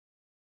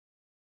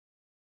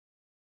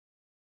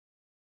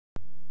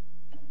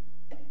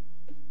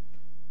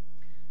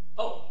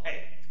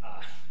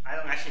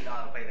actually know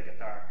how to play the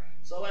guitar,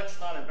 so let's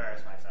not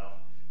embarrass myself.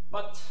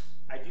 But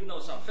I do know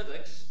some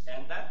physics,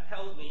 and that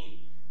tells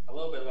me a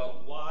little bit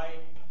about why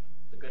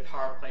the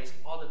guitar plays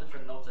all the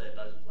different notes that it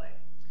does play.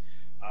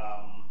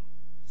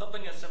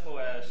 Something as simple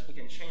as we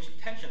can change the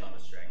tension on the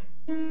string.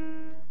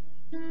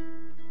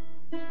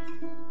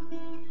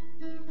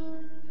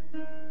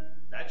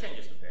 That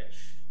changes the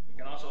pitch. We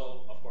can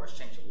also, of course,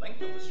 change the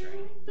length of the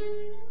string.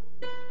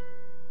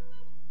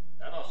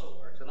 That also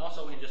works. And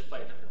also we can just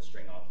play a different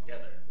string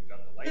altogether. We've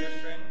got the lighter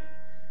string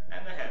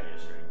and the heavier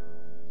string.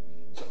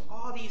 So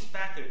all these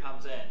factors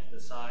comes in to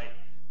decide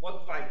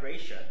what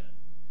vibration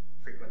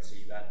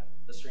frequency that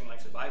the string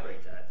likes to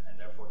vibrate at, and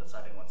therefore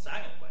deciding what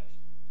sound it plays.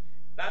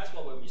 That's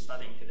what we'll be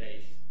studying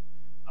today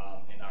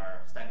in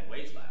our Standing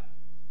Waves lab.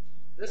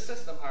 This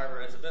system,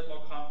 however, is a bit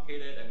more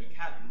complicated, and we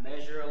can't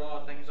measure a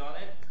lot of things on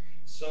it.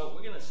 So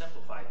we're going to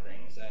simplify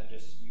things and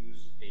just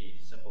use a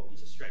simple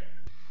piece of string.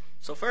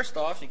 So first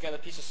off, you get a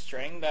piece of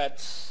string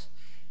that's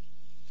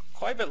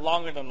quite a bit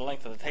longer than the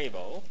length of the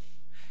table,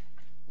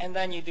 and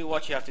then you do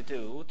what you have to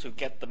do to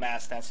get the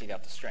mass density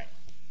of the string.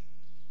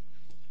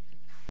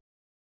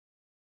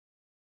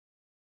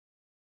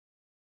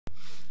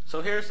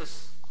 So here's the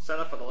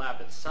setup for the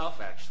lab itself,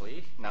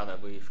 actually. Now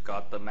that we've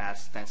got the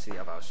mass density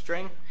of our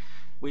string,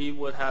 we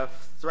would have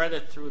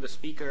threaded through the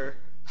speaker,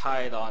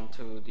 tied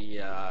onto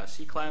the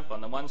C-clamp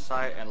on the one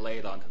side, and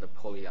laid onto the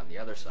pulley on the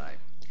other side.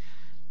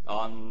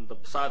 On the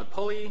side of the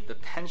pulley, the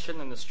tension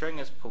in the string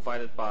is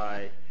provided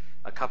by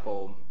a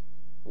couple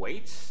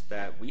weights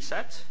that we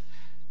set.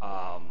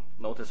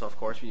 Notice, of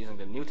course, we're using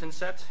the Newton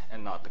set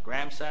and not the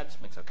gram set.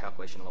 Makes our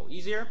calculation a little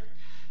easier.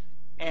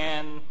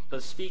 And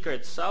the speaker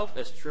itself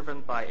is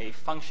driven by a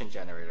function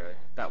generator,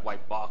 that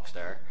white box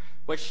there,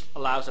 which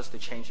allows us to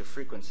change the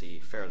frequency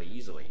fairly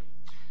easily.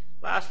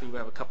 Lastly, we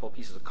have a couple of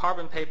pieces of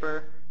carbon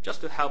paper just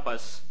to help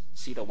us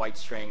see the white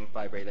string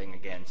vibrating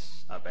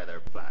against a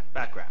better black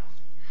background.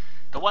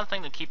 The one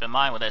thing to keep in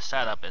mind with this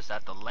setup is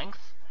that the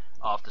length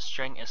of the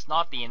string is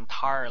not the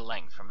entire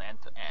length from end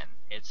to end.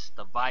 It's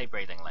the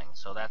vibrating length.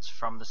 So that's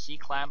from the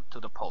C-clamp to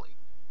the pulley.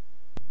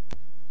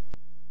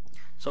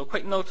 So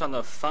quick note on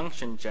the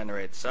function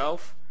generator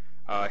itself.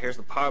 Here's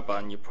the power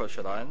button. You push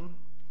it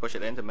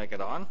in to make it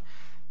on.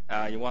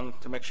 You want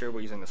to make sure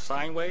we're using the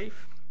sine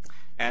wave.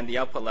 And the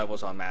output level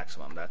is on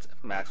maximum. That's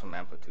maximum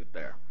amplitude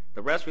there.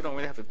 The rest we don't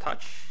really have to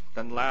touch.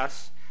 Then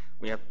last,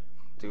 we have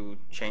to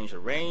change the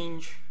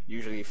range.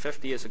 Usually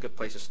 50 is a good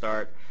place to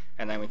start.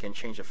 And then we can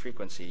change the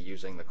frequency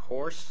using the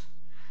coarse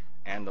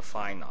and the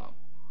fine knob.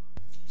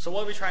 So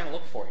what are we trying to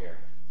look for here?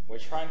 We're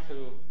trying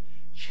to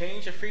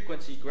change the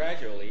frequency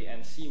gradually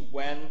and see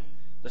when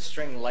the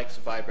string likes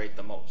to vibrate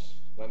the most,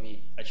 when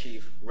we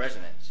achieve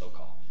resonance,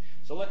 so-called.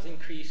 So let's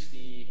increase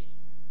the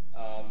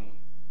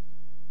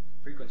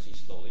frequency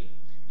slowly.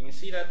 You can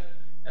see that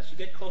as you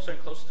get closer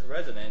and closer to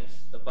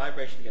resonance, the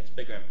vibration gets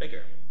bigger and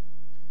bigger.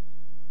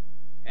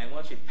 And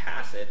once you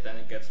pass it, then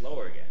it gets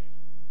lower again.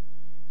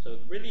 So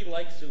it really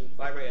likes to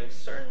vibrate at a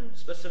certain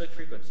specific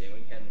frequency, and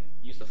we can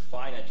use the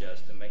fine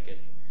adjust to make it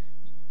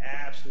the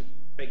absolute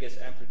biggest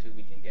amplitude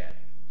we can get.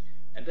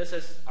 And this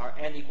is our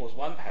n equals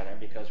 1 pattern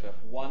because we have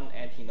one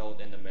antinode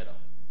in the middle.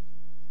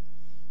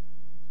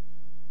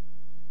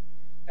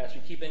 As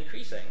we keep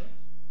increasing,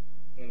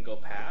 we can go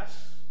past,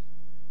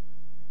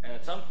 and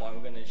at some point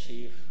we're going to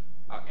achieve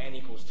our n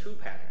equals 2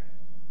 pattern.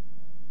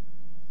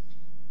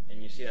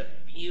 And you see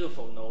that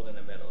beautiful node in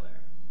the middle there.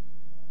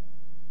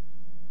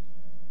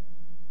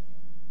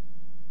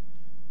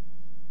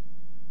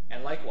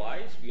 And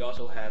likewise, we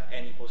also have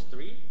n equals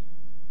 3,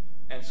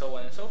 and so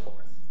on and so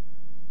forth.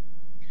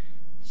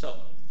 So,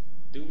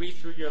 do read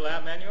through your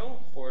lab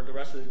manual for the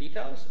rest of the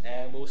details,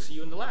 and we'll see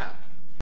you in the lab.